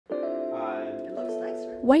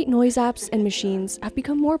White noise apps and machines have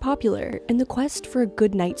become more popular in the quest for a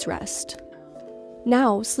good night's rest.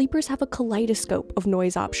 Now, sleepers have a kaleidoscope of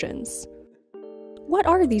noise options. What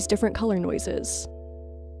are these different color noises?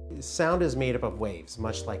 Sound is made up of waves,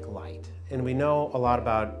 much like light, and we know a lot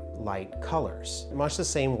about light colors. Much the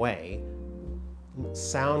same way,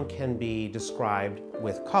 sound can be described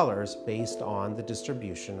with colors based on the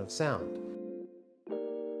distribution of sound.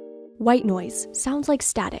 White noise sounds like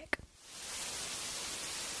static.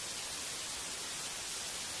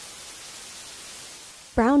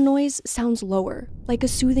 Brown noise sounds lower, like a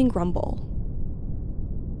soothing rumble.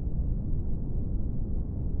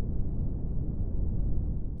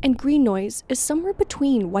 And green noise is somewhere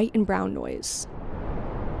between white and brown noise.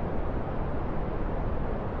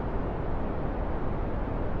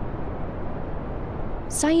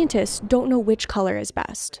 Scientists don't know which color is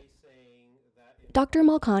best. Dr.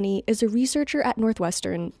 Malkani is a researcher at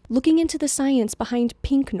Northwestern looking into the science behind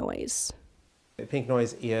pink noise. Pink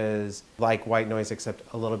noise is like white noise except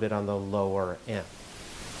a little bit on the lower end.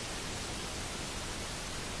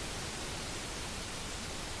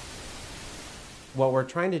 What we're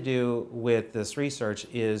trying to do with this research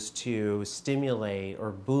is to stimulate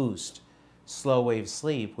or boost slow wave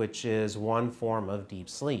sleep, which is one form of deep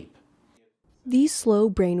sleep. These slow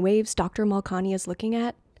brain waves Dr. Malkani is looking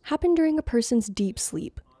at happen during a person's deep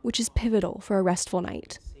sleep, which is pivotal for a restful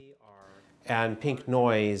night. And pink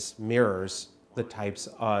noise mirrors the types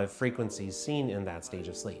of frequencies seen in that stage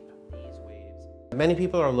of sleep. Many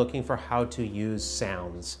people are looking for how to use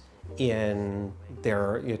sounds in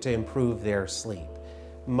to improve their sleep.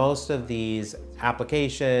 Most of these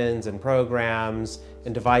applications and programs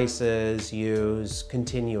and devices use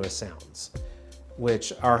continuous sounds,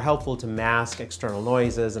 which are helpful to mask external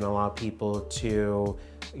noises and allow people to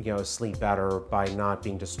sleep better by not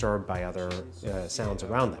being disturbed by other sounds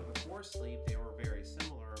around them.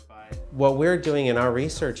 What we're doing in our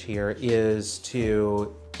research here is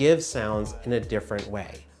to give sounds in a different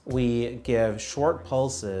way. We give short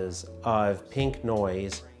pulses of pink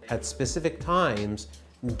noise at specific times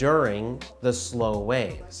during the slow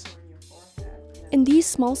waves. In these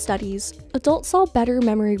small studies, adults saw better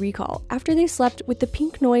memory recall after they slept with the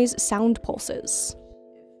pink noise sound pulses.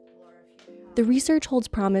 The research holds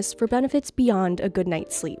promise for benefits beyond a good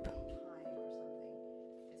night's sleep.